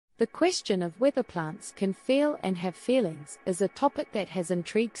The question of whether plants can feel and have feelings is a topic that has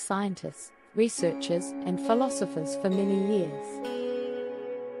intrigued scientists, researchers, and philosophers for many years.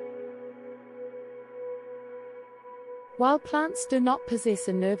 While plants do not possess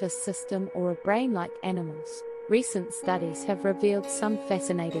a nervous system or a brain like animals, recent studies have revealed some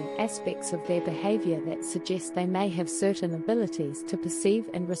fascinating aspects of their behavior that suggest they may have certain abilities to perceive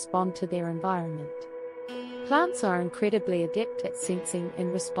and respond to their environment. Plants are incredibly adept at sensing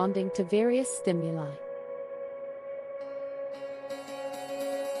and responding to various stimuli.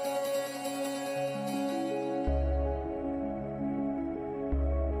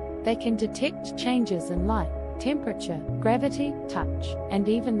 They can detect changes in light, temperature, gravity, touch, and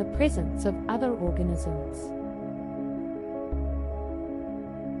even the presence of other organisms.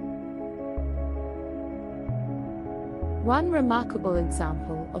 One remarkable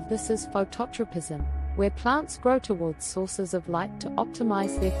example of this is phototropism, where plants grow towards sources of light to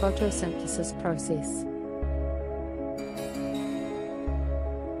optimize their photosynthesis process.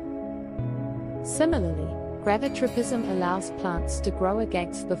 Similarly, gravitropism allows plants to grow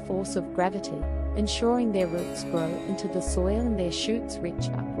against the force of gravity, ensuring their roots grow into the soil and their shoots reach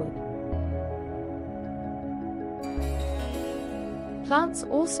upward. Plants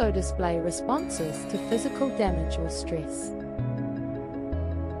also display responses to physical damage or stress.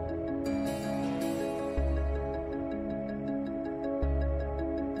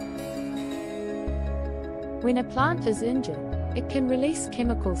 When a plant is injured, it can release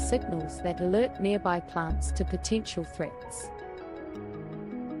chemical signals that alert nearby plants to potential threats.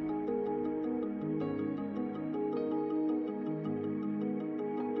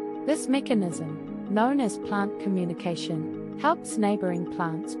 This mechanism, known as plant communication, helps neighboring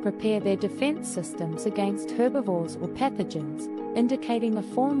plants prepare their defense systems against herbivores or pathogens, indicating a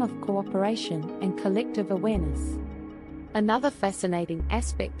form of cooperation and collective awareness. Another fascinating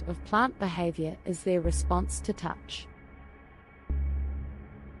aspect of plant behavior is their response to touch.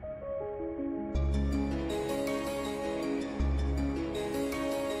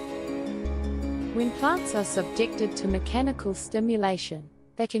 When plants are subjected to mechanical stimulation,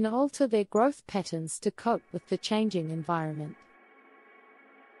 they can alter their growth patterns to cope with the changing environment.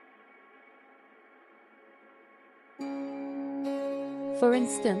 For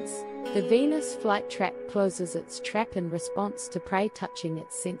instance, the Venus flytrap closes its trap in response to prey touching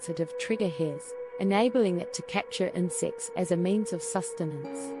its sensitive trigger hairs, enabling it to capture insects as a means of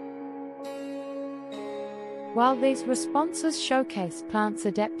sustenance. While these responses showcase plants'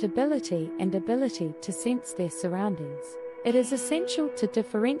 adaptability and ability to sense their surroundings, it is essential to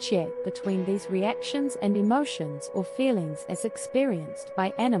differentiate between these reactions and emotions or feelings as experienced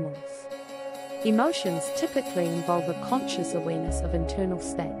by animals. Emotions typically involve a conscious awareness of internal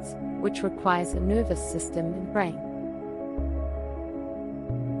states, which requires a nervous system and brain.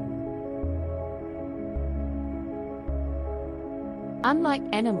 Unlike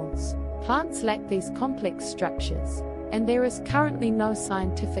animals, plants lack these complex structures, and there is currently no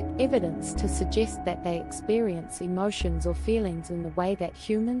scientific evidence to suggest that they experience emotions or feelings in the way that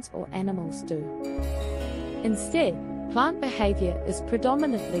humans or animals do. Instead, plant behavior is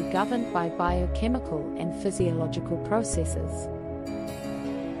predominantly governed by biochemical and physiological processes.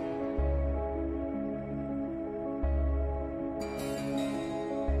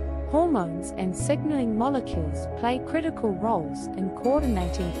 Hormones and signaling molecules play critical roles in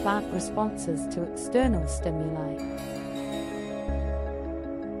coordinating plant responses to external stimuli.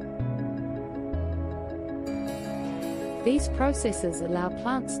 These processes allow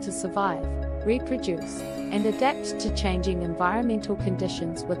plants to survive, reproduce, and adapt to changing environmental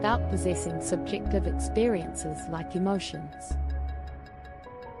conditions without possessing subjective experiences like emotions.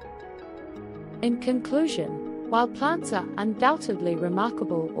 In conclusion, while plants are undoubtedly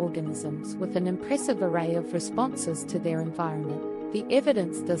remarkable organisms with an impressive array of responses to their environment, the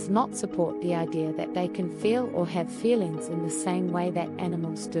evidence does not support the idea that they can feel or have feelings in the same way that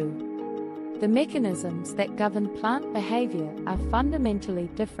animals do. The mechanisms that govern plant behavior are fundamentally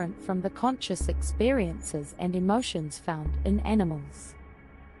different from the conscious experiences and emotions found in animals.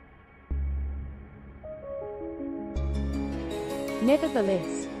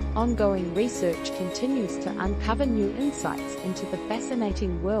 Nevertheless, ongoing research continues to uncover new insights into the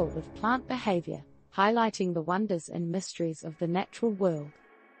fascinating world of plant behavior, highlighting the wonders and mysteries of the natural world.